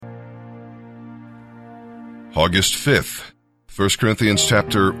August 5th, 1 Corinthians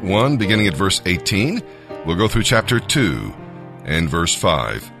chapter 1, beginning at verse 18. We'll go through chapter 2 and verse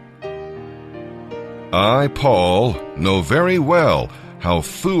 5. I, Paul, know very well how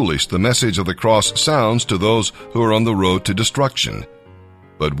foolish the message of the cross sounds to those who are on the road to destruction.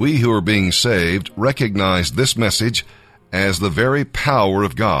 But we who are being saved recognize this message as the very power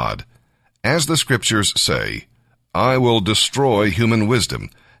of God. As the Scriptures say, I will destroy human wisdom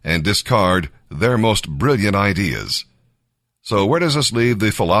and discard their most brilliant ideas. So where does this leave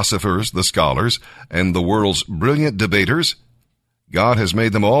the philosophers, the scholars, and the world's brilliant debaters? God has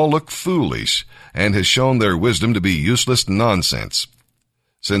made them all look foolish and has shown their wisdom to be useless nonsense.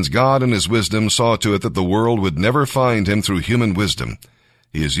 Since God in His wisdom saw to it that the world would never find Him through human wisdom,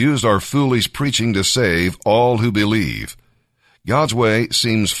 He has used our foolish preaching to save all who believe. God's way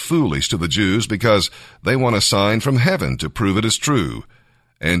seems foolish to the Jews because they want a sign from heaven to prove it is true.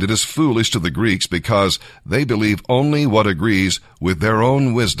 And it is foolish to the Greeks because they believe only what agrees with their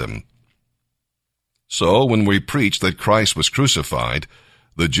own wisdom. So when we preach that Christ was crucified,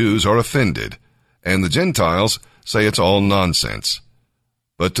 the Jews are offended, and the Gentiles say it's all nonsense.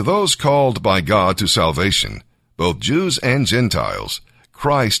 But to those called by God to salvation, both Jews and Gentiles,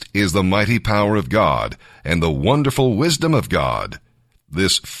 Christ is the mighty power of God and the wonderful wisdom of God.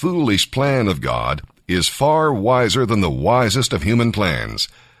 This foolish plan of God is far wiser than the wisest of human plans,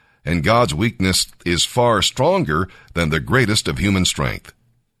 and God's weakness is far stronger than the greatest of human strength.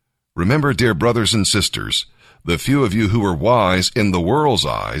 Remember, dear brothers and sisters, the few of you who were wise in the world's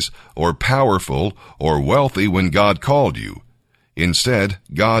eyes, or powerful, or wealthy when God called you. Instead,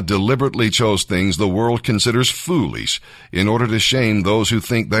 God deliberately chose things the world considers foolish in order to shame those who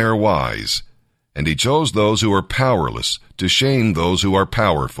think they are wise. And He chose those who are powerless to shame those who are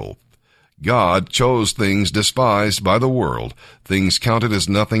powerful. God chose things despised by the world, things counted as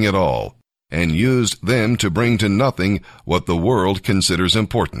nothing at all, and used them to bring to nothing what the world considers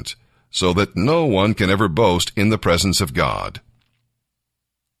important, so that no one can ever boast in the presence of God.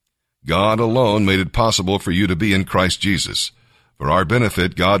 God alone made it possible for you to be in Christ Jesus. For our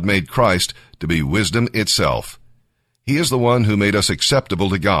benefit, God made Christ to be wisdom itself. He is the one who made us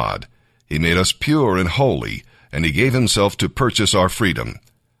acceptable to God. He made us pure and holy, and He gave Himself to purchase our freedom.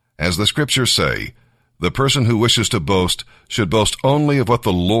 As the Scriptures say, the person who wishes to boast should boast only of what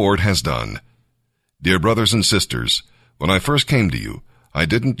the Lord has done. Dear brothers and sisters, when I first came to you, I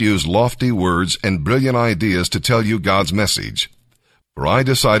didn't use lofty words and brilliant ideas to tell you God's message. For I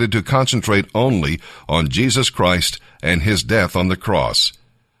decided to concentrate only on Jesus Christ and His death on the cross.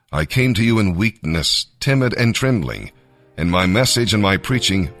 I came to you in weakness, timid and trembling, and my message and my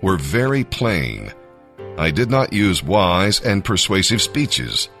preaching were very plain. I did not use wise and persuasive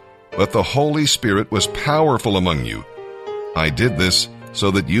speeches, but the Holy Spirit was powerful among you. I did this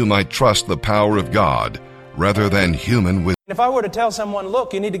so that you might trust the power of God rather than human wisdom. If I were to tell someone,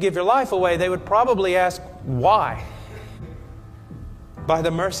 look, you need to give your life away, they would probably ask, why? By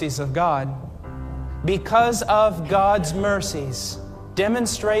the mercies of God. Because of God's mercies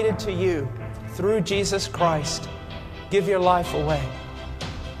demonstrated to you through Jesus Christ, give your life away.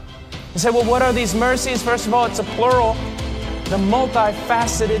 You say, well, what are these mercies? First of all, it's a plural. The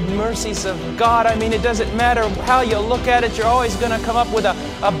multifaceted mercies of God. I mean, it doesn't matter how you look at it, you're always going to come up with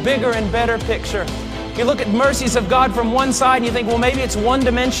a bigger and better picture. You look at mercies of God from one side and you think, well, maybe it's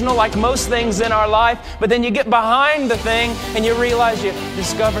one-dimensional like most things in our life, but then you get behind the thing and you realize you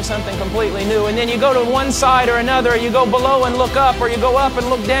discover something completely new. And then you go to one side or another, or you go below and look up, or you go up and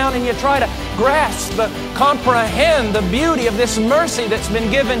look down, and you try to grasp, comprehend the beauty of this mercy that's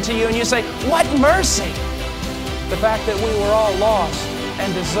been given to you. And you say, what mercy? The fact that we were all lost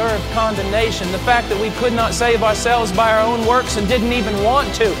and deserved condemnation. The fact that we could not save ourselves by our own works and didn't even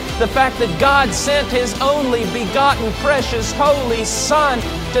want to. The fact that God sent His only begotten, precious, holy Son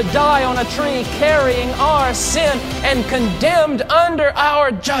to die on a tree carrying our sin and condemned under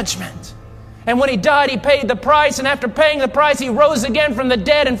our judgment. And when He died, He paid the price, and after paying the price, He rose again from the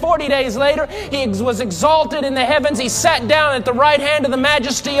dead, and 40 days later, He was exalted in the heavens. He sat down at the right hand of the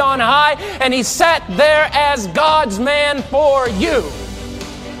Majesty on high, and He sat there as God's man for you.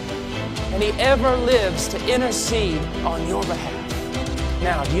 And He ever lives to intercede on your behalf.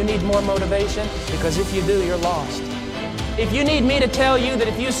 Now, do you need more motivation? Because if you do, you're lost. If you need me to tell you that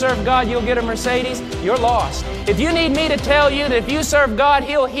if you serve God, you'll get a Mercedes, you're lost. If you need me to tell you that if you serve God,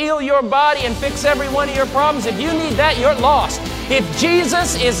 He'll heal your body and fix every one of your problems, if you need that, you're lost. If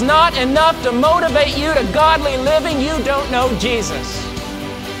Jesus is not enough to motivate you to godly living, you don't know Jesus.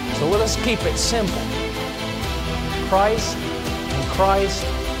 So let's keep it simple. Christ and Christ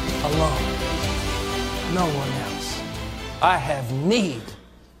alone. No one else. I have need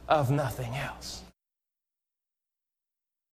of nothing else.